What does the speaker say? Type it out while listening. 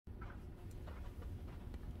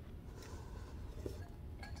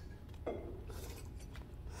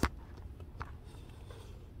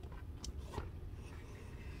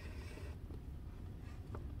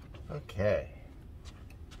Okay.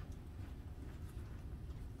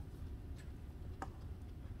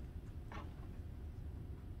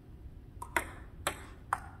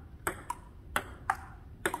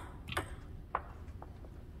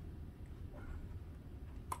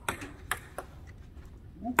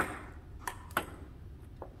 I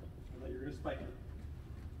thought you were gonna spike it.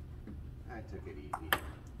 I took it easy.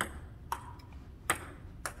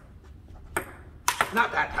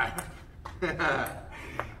 Not that time.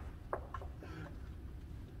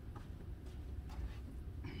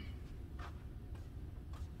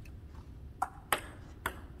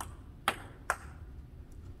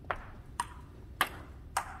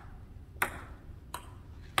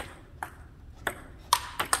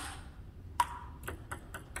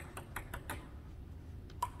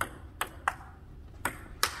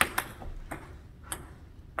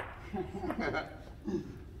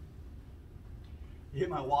 You hit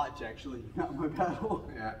my watch actually, not my paddle.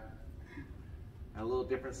 Yeah. A little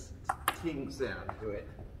different ting sound to it.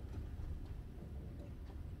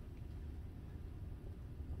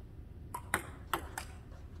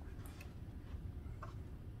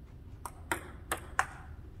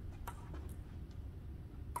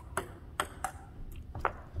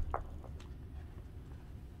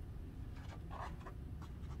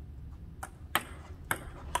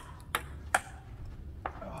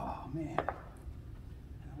 Oh man,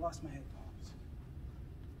 I lost my headphones.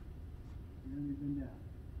 Nearly been down.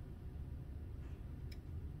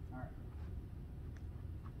 All right.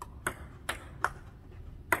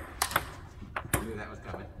 I knew that was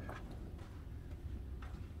coming.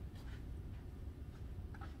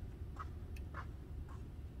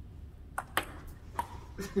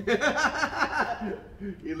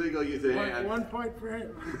 Illegal use of hand. 1 point for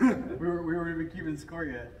him. we weren't even keeping score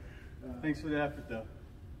yet. Thanks for the effort though.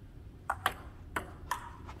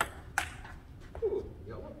 Ooh,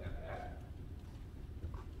 you don't want that.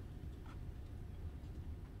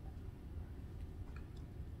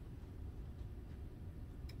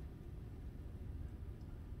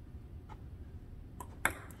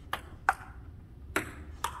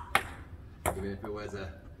 Even if it was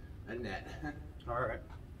a net. All right.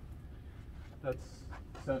 That's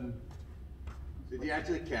 7. Did you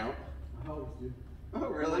actually count? I always do. Oh,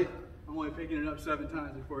 really? I'm only picking it up 7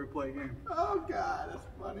 times before we play a game. Oh, God, that's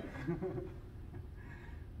funny.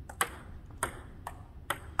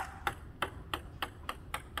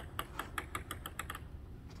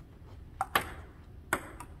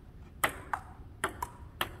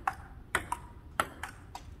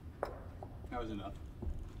 That was enough.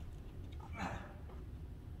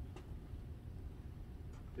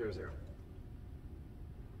 0-0.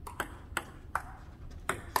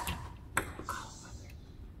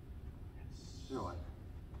 No one.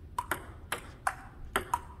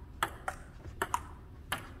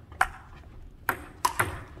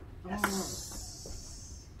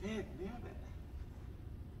 Yes. Damn it.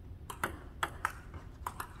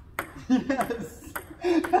 Yes.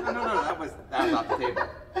 No, that was off the table.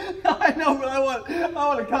 I know, but I want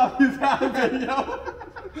to copy that video.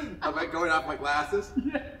 Am I going off my glasses?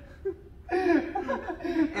 Yeah.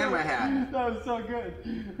 And my hat. That was so good.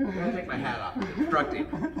 I'm gonna take my hat off. It's obstructing.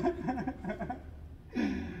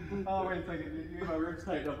 Oh, wait a second. You get my ribs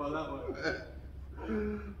tightened up on that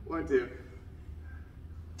one. 1, 2.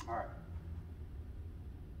 All right.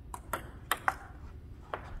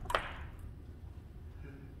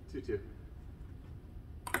 Two.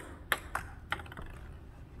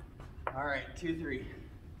 All right, 2-3. It's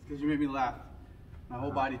because you made me laugh. My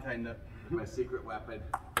whole body tightened up. My secret weapon.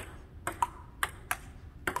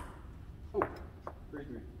 Oh,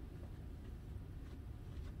 3-3.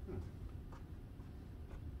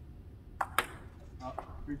 Oh,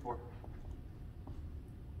 3-4.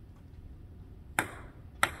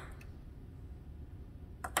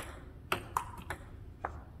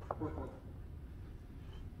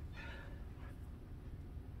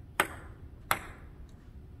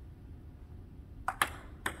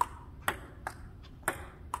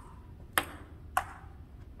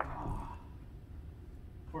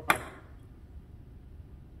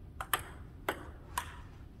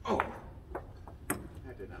 oh,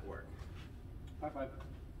 that did not work. 5-5.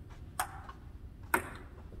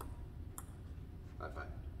 5-5.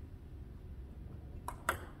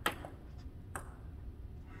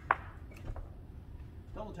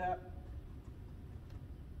 Double tap.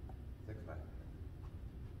 6-5.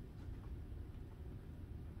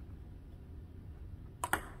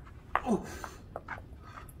 Oh,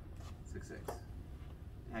 6-6.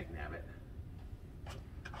 Heck, nabbit.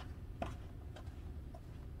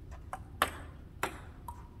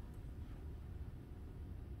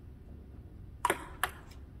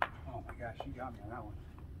 Oh got me on that one.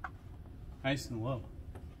 Nice and low.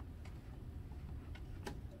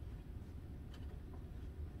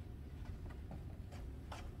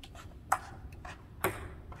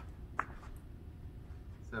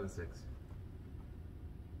 Seven, 6.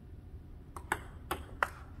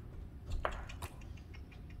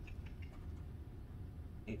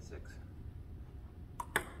 Eight, 6.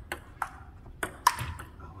 Oh,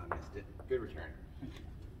 I missed it. Good return.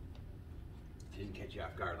 Didn't catch you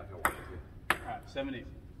off guard like I wanted to. Alright, 7, 8.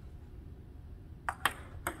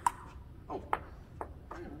 Oh,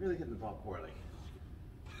 I'm really hitting the ball poorly.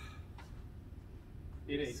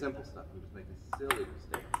 8, 8. Simple stuff. I'm just making silly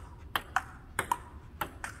mistakes.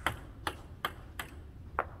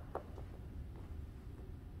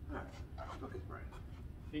 Alright, focus, Brian.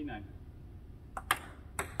 8, 9.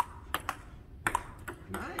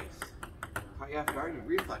 Nice. Caught you off guard. You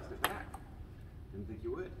reflexed it back. Didn't think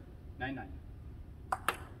you would. 9, 9.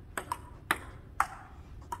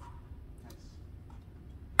 Nice.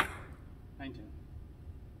 9, 10.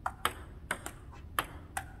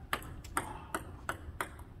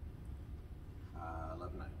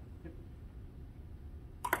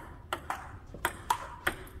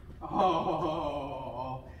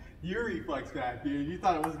 Oh, you reflex back, dude. You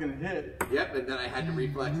thought it was going to hit. Yep, and then I had to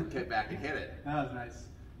reflex and get back and hit it. That was nice.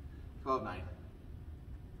 12, 9.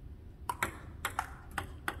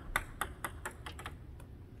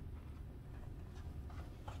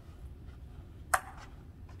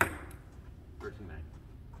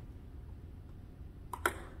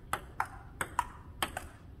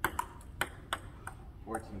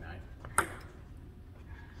 Thirteen, 9.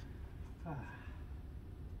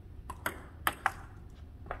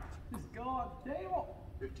 Just go on the table.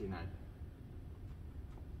 15, 9.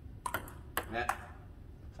 Net.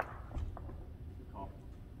 Good call.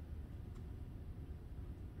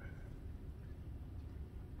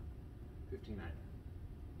 15, 9.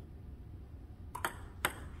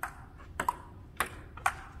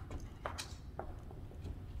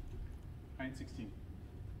 Nine, 16.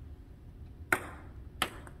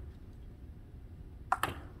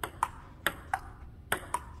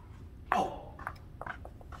 Oh!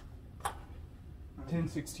 10,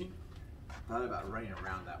 16. Thought about running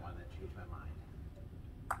around that one, then changed my mind.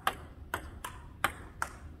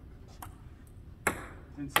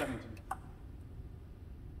 10, 17.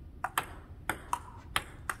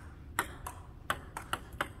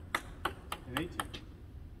 And 18.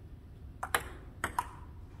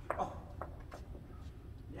 Oh!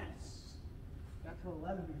 Yes. Got to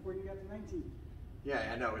 11 before you got to 19.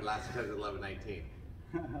 Yeah, I know. It last time it was 11, 19.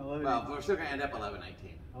 11, Well, we're still going to end up 11,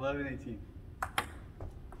 19. 11, 18.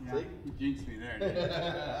 Yeah, See? you jinxed me there, dude.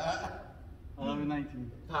 11,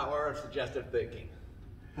 19. Power of suggestive thinking.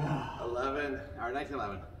 11, or 19,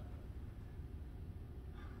 11.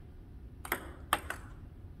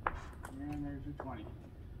 And there's your 20.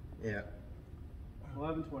 Yeah.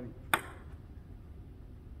 11, 20.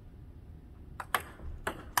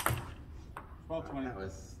 12, 20. That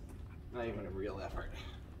was not even a real effort.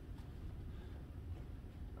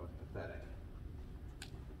 That was pathetic.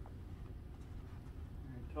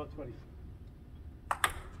 12, 20.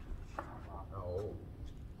 Oh.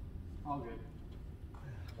 All good.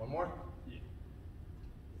 One more? Yeah.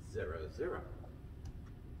 0, 0.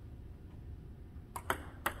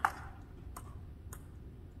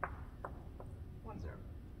 One, 0.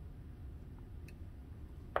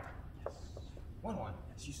 Yes. 1, 1.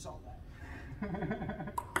 Yes, you saw that.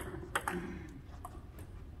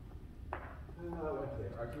 Okay,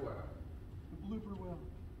 R2R. The blooper wheel.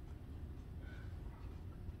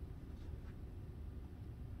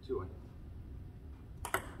 2, 1.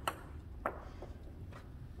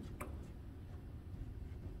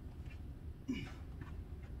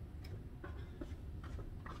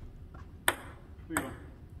 Three, 1.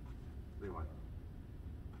 3, 1.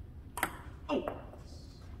 Oh!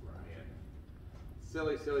 Ryan.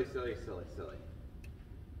 Silly, silly, silly, silly, silly.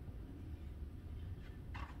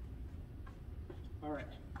 All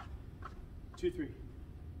right. 2, 3.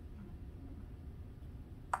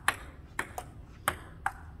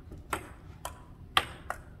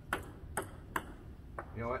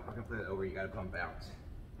 You know what? We're gonna play that over. You gotta bum bounce.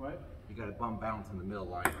 What? You gotta bum bounce in the middle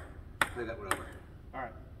line. Play that one over. All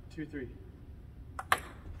right. 2, 3.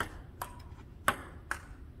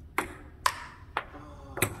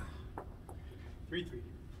 Oh. 3, 3.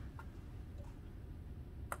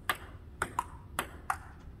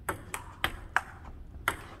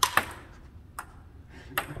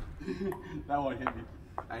 That one hit me.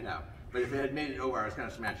 I know. But if it had made it over, I was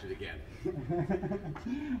gonna smash it again.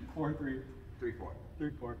 4, 3. 3, 4.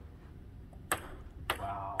 3, 4.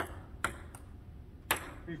 Wow.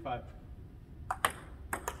 3, 5.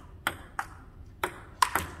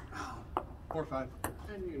 4-5.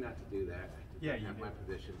 I knew not to do that. I Yeah, didn't you have did. my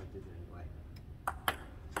position, but did anyway.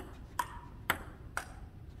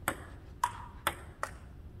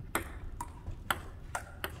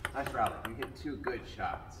 Nice rally. You hit 2 good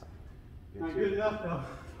shots. You Not two- good enough though.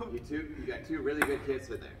 You got 2 really good hits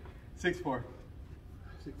in there. 6-4.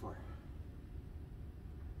 6-4.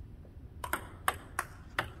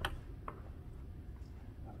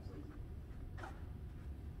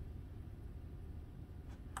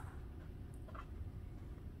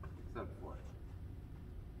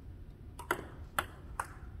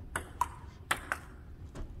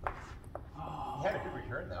 He had a good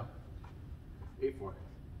return though. 8-4.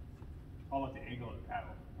 All about the angle of the paddle.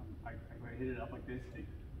 I hit it up like this, it's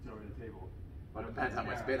over the table. Well, it depends how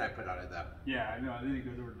much spin I put on it though. Yeah, I know. And then it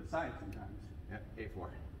goes over to the side sometimes. Yeah, 8-4.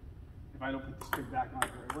 If I don't put the spin back on it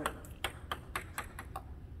the right way.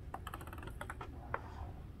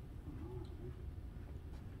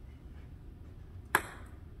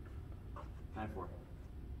 9-4.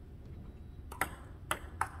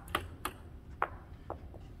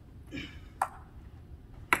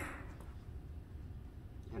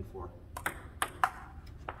 And 4.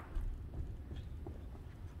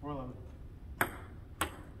 4-11.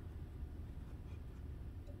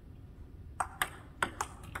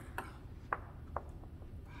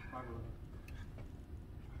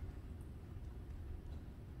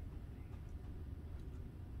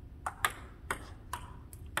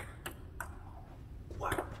 Wow.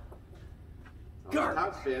 Guard.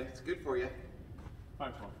 Top spin. It's good for you.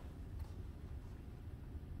 5-12.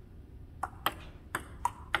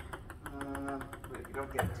 But if you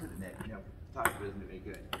don't get it to the net, you know, top spin isn't any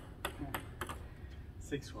good.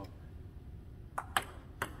 6-12.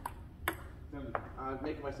 7. I was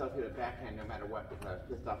making myself hit a backhand no matter what because I was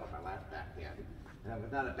pissed off at my last backhand. And it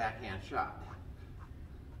was not a backhand shot.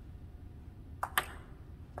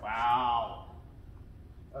 Wow.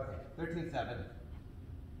 Okay, 13-7.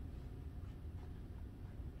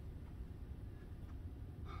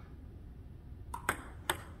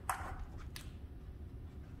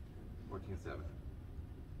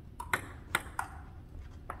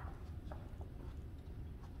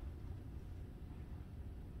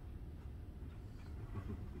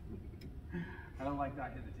 I don't like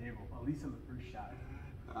that hit the table, at least on the first shot.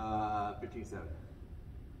 15-7.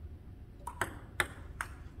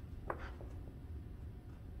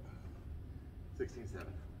 $16-7.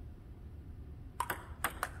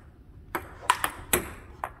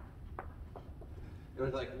 It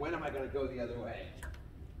was like, when am I going to go the other way?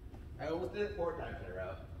 I almost did it 4 times in a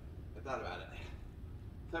row. I thought about it.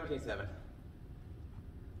 17-7.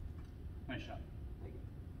 Nice shot. Thank you.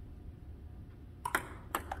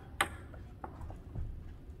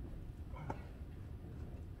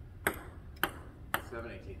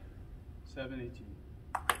 7-18. 7-18.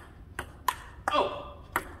 Oh!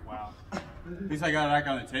 Wow. At least I got it back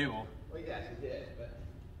on the table. Well, yes, you did, but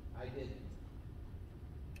I didn't.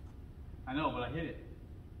 I know, but I hit it.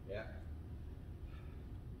 Yeah.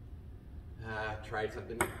 Tried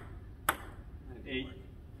something. 8.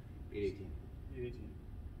 8-18. 8-18.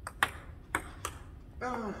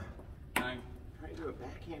 Oh. 9. Trying to do a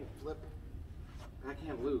backhand flip,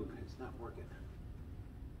 backhand loop. It's not working.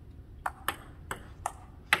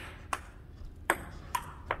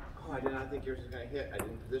 Oh, I did not think yours was going to hit. I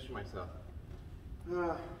didn't position myself.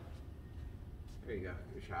 There you go.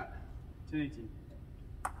 Good shot. 10-18.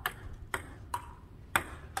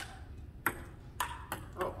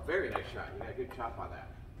 Oh, very nice shot. You got a good chop on that.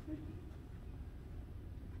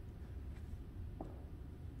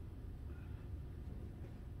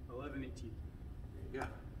 11-18. There you go.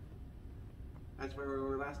 That's where we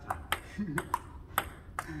were last time.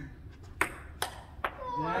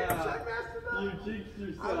 Oh, I Yeah. messed it up. You jinxed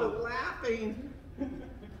yourself. I was laughing.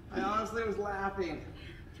 I honestly was laughing.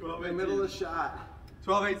 12-18. In the middle of the shot.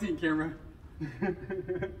 12-18, camera.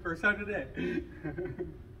 First time today.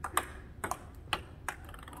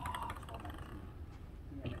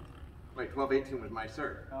 Wait, 12-18 was my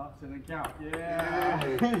serve. Oh, so didn't count. Yeah.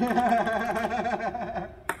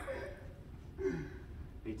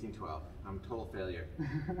 18-12. I'm a total failure.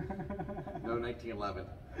 No 19-11.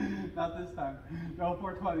 Not this time. No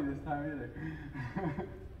 420 this time either.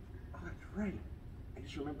 Oh, that's right. I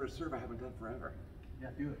just remember a serve I haven't done forever. Yeah,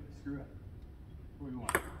 do it. Screw it. What do you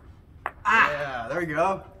want? Ah! Yeah, there we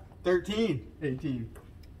go. 13-18.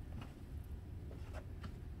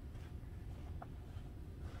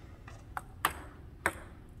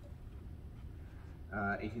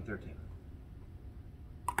 Uh, 18-13.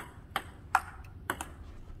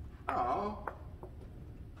 Oh.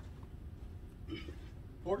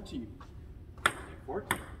 14.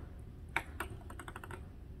 14.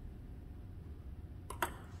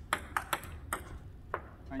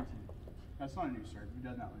 That's not a new serve. We've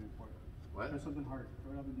done that one before. What? Throw something hard.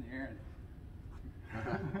 Throw it up in the air.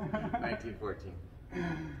 1914.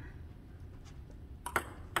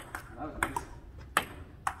 That was nice.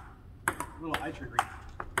 A little eye trickery.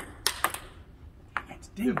 It's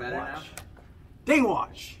Feel dang better watch. Dang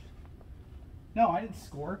watch. No, I didn't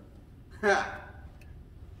score. Yes,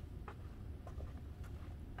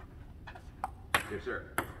 sir.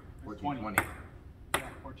 14-20. Yeah,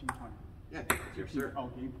 14-20. Yeah, it's your serve. Oh,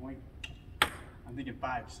 game point. I'm thinking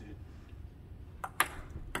 5, Sid.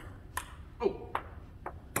 Oh!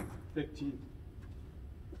 15.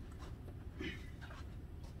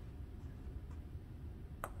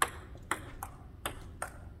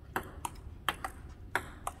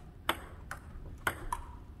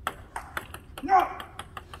 No! All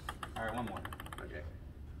right, one more. Okay.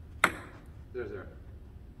 0-0.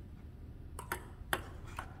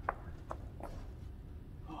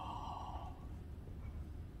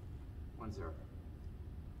 One zero.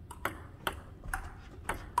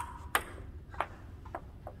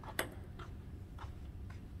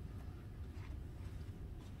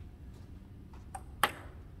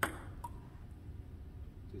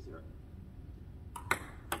 Two zero.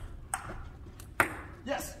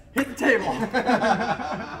 Yes! Hit the table!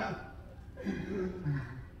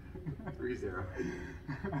 3-0.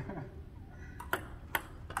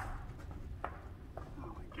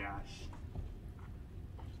 Oh my gosh.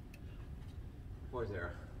 4-0.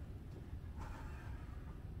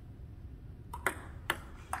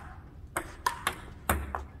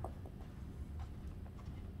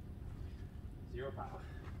 Zero power.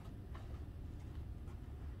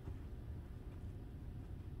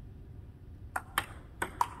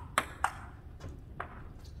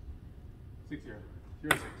 Six zero.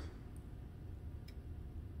 0-6.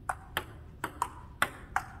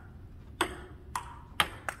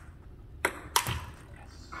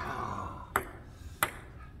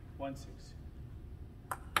 One six.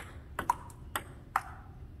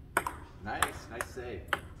 Nice save.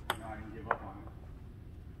 No, I didn't give up on it.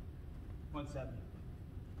 1-7.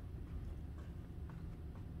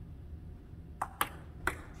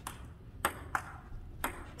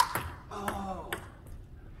 Oh!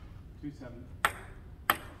 2-7.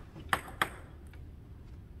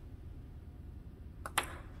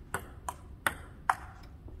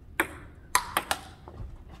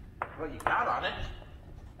 Well, you got on it.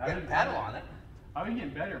 You got a paddle on it. I've been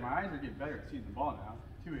getting better. My eyes are getting better at seeing the ball now.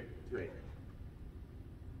 2-8. 2-8.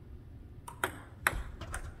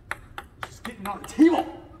 Just getting on the table.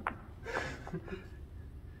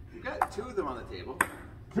 You got two of them on the table.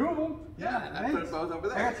 2 of them? Yeah, and I put them both over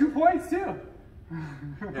there. I got 2 points too. Yeah,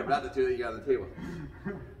 but not the two that you got on the table.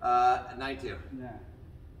 9-2. Yeah.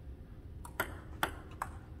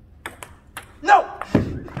 No!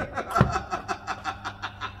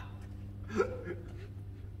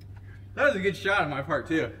 That was a good shot on my part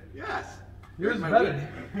too. Yes. Yours It was better.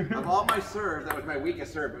 weak. Of all my serves, that was my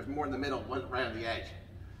weakest serve. It was more in the middle, wasn't right on the edge.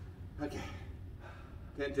 Okay.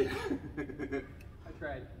 10-2. I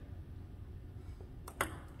tried.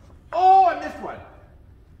 Oh, I missed one.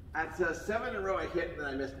 That's 7 in a row I hit, and then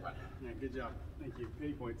I missed one. Yeah, good job. Thank you.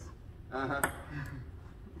 80 points. Uh-huh.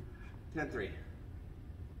 10-3.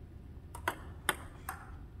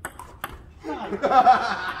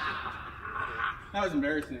 That was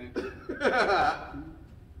embarrassing.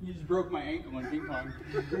 You just broke my ankle in ping pong.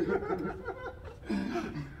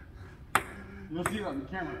 You'll see it on the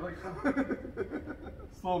camera. Like,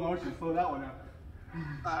 slow motion, slow that one up.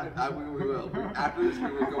 We will. After this,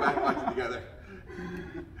 we will go back and watch it together.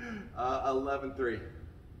 11-3.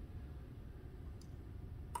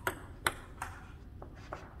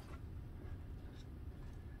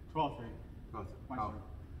 12-3. Oh. My Oh. serve.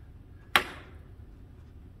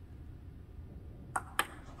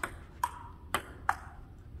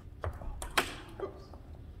 Oops.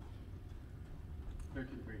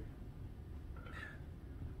 13-3.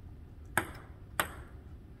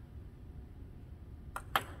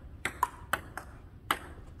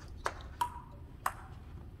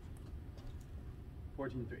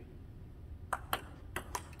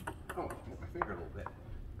 Oh, I hit my finger a little bit.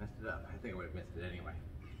 Messed it up. I think I would have missed it anyway.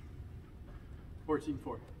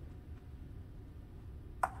 14-4.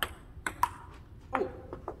 Oh!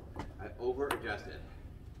 I over-adjusted.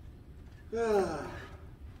 5-14.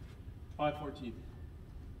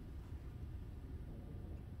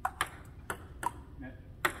 Net.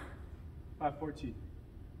 5-14.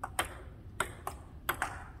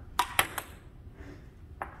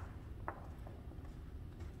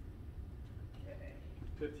 Okay.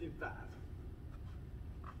 15-5.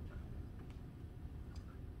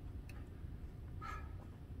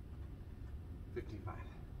 55.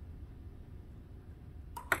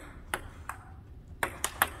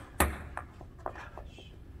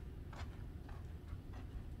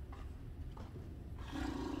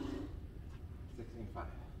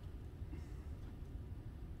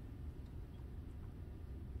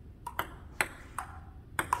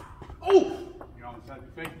 Gotta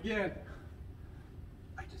be fake again.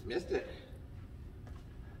 I just missed it.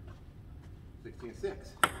 16-6.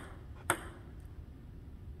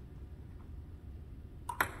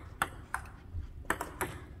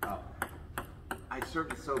 Oh. I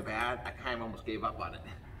served it so bad, I kind of almost gave up on it.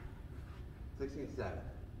 16-7.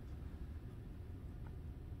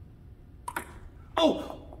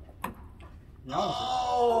 Oh! You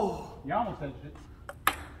almost edged it.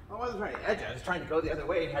 I wasn't trying to edge it. I was trying to go the other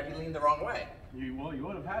way and have you lean the wrong way. Well, you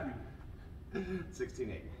would have had me.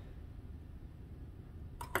 16-8.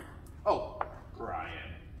 Oh,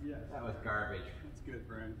 Brian. Yes. That was garbage. That's good,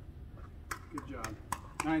 Brian. Good job.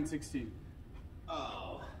 9-16.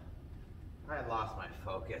 Oh. I lost my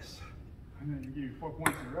focus. I'm going to give you 4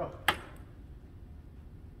 points in a row.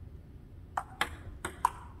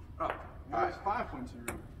 Oh, That was 5 points in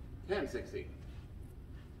a row. 10-16.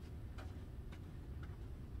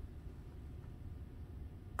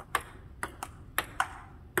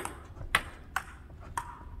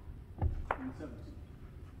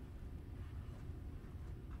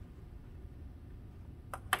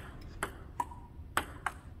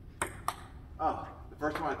 Oh, the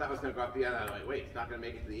first one I thought was going to go up the end. I was like, wait, it's not going to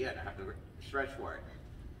make it to the end. I have to stretch for it.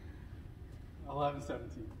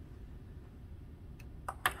 11-17.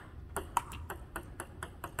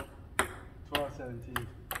 12-17.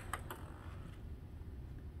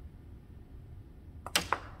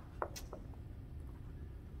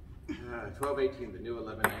 Uh, 12-18, the new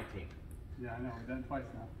 11-19. Yeah, I know. We've done it twice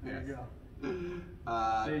now. There Yes. you go.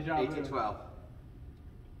 Deja vu. 18-12.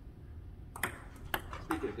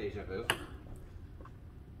 Speaking of deja vu.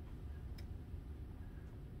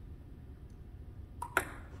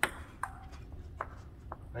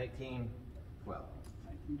 Nineteen, 12.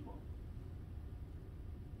 19-12.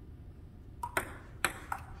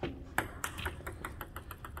 See,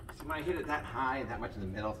 when I hit it that high and that much in the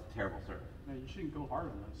middle, it's a terrible serve. No, you shouldn't go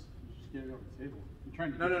hard on this. You just get it over the table. You're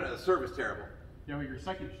trying to. No, the serve is terrible. Yeah, well, your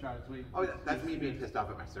second shot is way. Oh, that's me being pissed off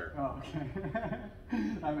at my serve. Oh, okay.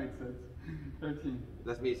 That makes sense. 13.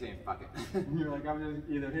 That's me saying fuck it. You're like, I'm just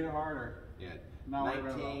either hit it hard or. Yeah. Not worry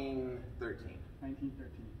about it. 19-13.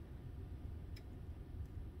 19-13.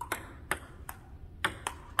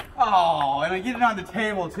 Oh, and I get it on the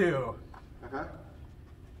table too. Uh-huh.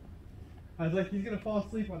 I was like, he's gonna fall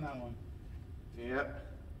asleep on that one. Yep.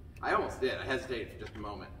 I almost did. I hesitated for just a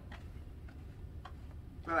moment.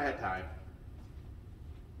 But I had time.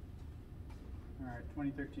 Alright,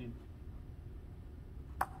 2013.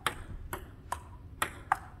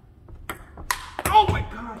 Oh my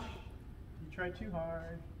gosh! You tried too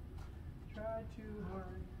hard. Tried too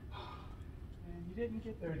hard. And you didn't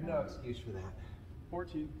get there. There's no excuse for that.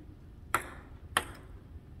 14.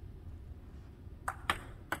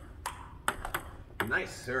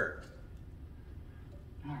 Nice serve.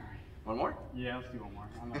 Alright. One more? Yeah, let's do one more.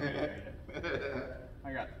 I'm not gonna get it.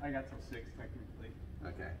 I got till 6 technically.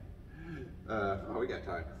 Okay. Oh, we got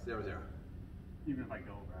time. 0-0. Even if I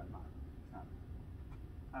go over, I'm not. It's not.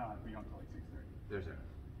 I don't have to be on until like 6:30.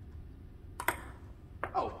 0-0.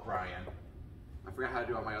 Oh, Brian. I forgot how to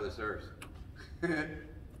do all my other serves.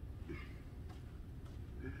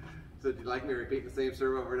 So, do you like me to repeat the same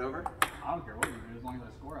serve over and over? I don't care what you do, as long as I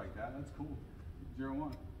score like that. That's cool.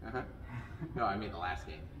 0-1. Uh-huh. No, I mean the last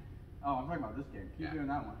game. Oh, I'm talking about this game. Keep doing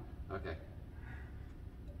that one. Okay.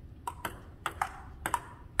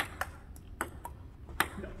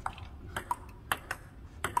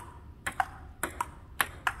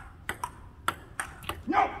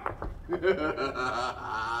 No!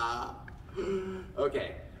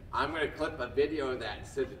 Okay, I'm gonna clip a video of that and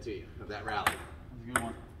send it to you, of that rally. That's a good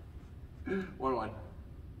one. 1-1.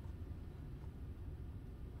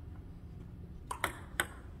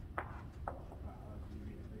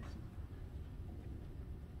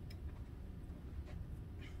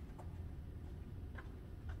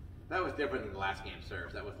 That was different than the last game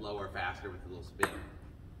serves. That was lower, faster with a little spin.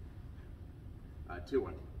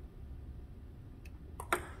 2-1.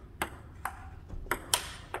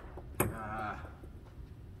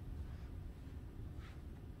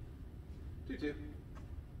 2-2.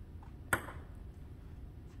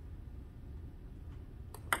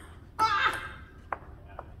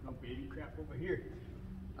 No baby crap over here.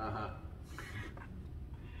 Uh-huh.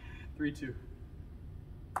 3-2.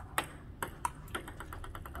 Oh,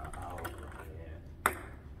 yeah.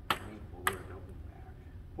 Lean forward, don't look back.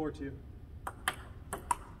 4-2.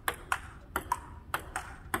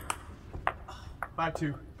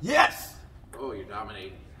 5-2. Yes! Oh, you're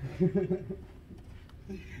dominating.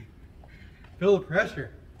 Feel the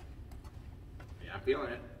pressure. Yeah, I'm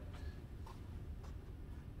feeling it.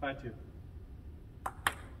 5-2.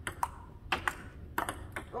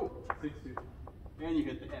 Oh. 6-2. And you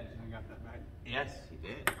hit the edge, and I got that back. Yes, he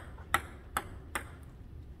did.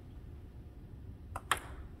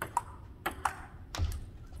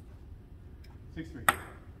 Six, three.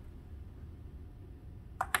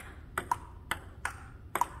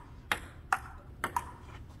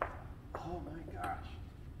 Oh my gosh.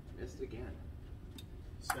 Missed again.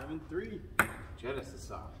 7-3. Genesis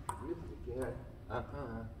soft. Missed again.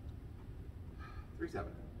 3-7.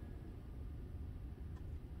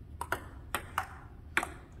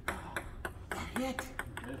 Hit.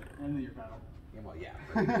 Good. End of your battle. Yeah, well, yeah.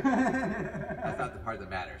 But that's not the part that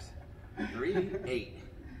matters. 3-8.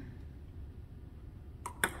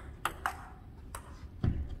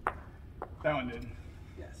 That one did.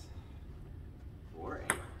 Yes.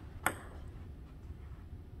 4-8.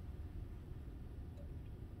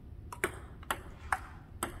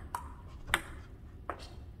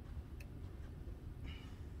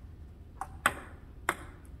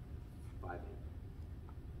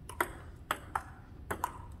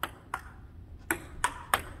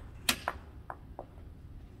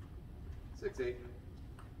 Six, eight.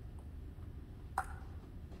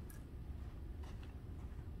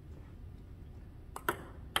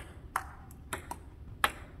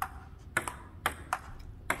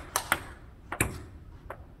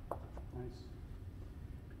 Nice.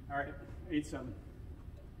 All right, 8-7.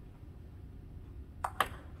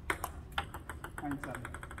 9-7.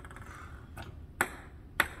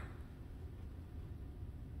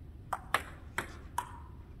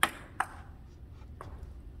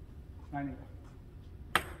 9-8.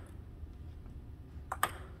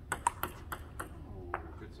 Oh,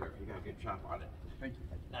 good serve. You got a good chop on it. Thank you.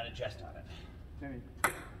 Not a chest on it. 10-8.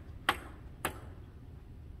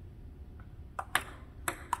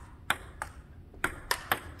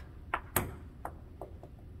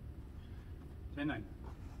 10-9.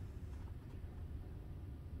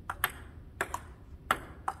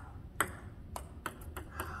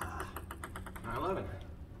 9-11.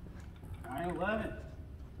 9-11.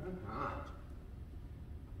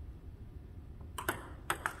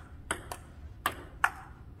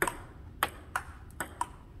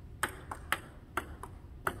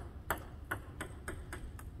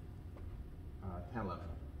 Ten, 11.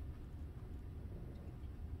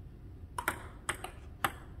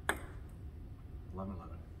 11,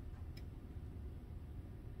 11.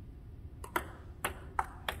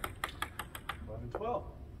 11-12.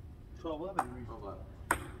 12-11. 12, 11.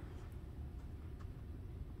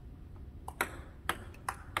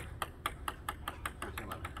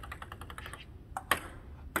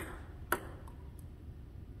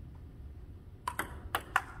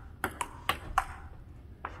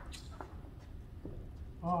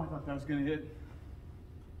 Oh, I thought that was going to hit.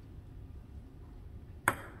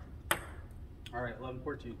 All right,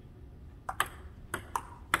 11-14.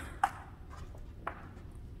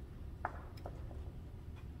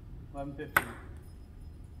 11-15.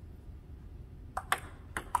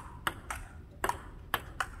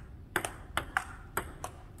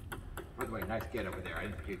 By the way, nice get over there. I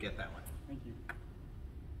didn't think you'd get that one. Thank you.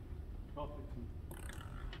 12-15.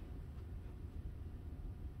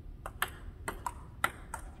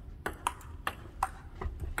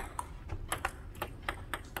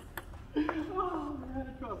 Oh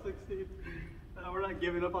man, 12-16. We're not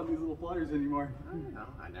giving up on these little flyers anymore. No,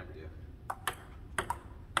 I never do.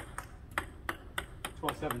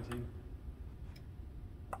 12-17.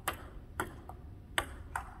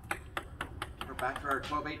 We're back to our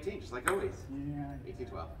 12-18, just like always. Yeah.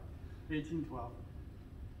 18-12. 18-12.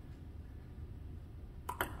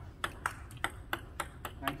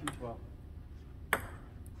 19-12.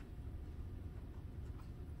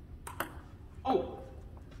 Oh!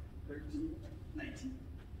 13, 19.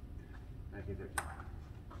 19, 13.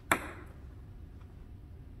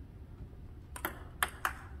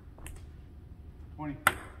 20.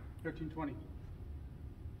 13, 20.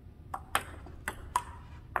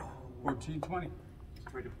 14, 20. Just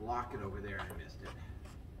tried to block it over there and I missed it.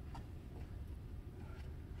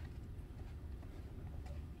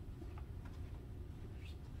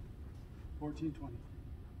 $14.20.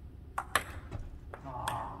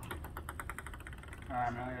 Ah.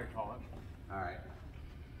 Alright, man, I gotta call it. All right.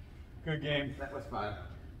 Good game. That was fun.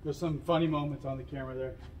 There's some funny moments on the camera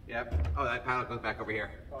there. Yep. Oh, that paddle goes back over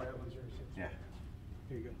here. Oh, that one's yours. Yeah.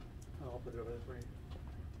 Here you go. I'll put it over there for you.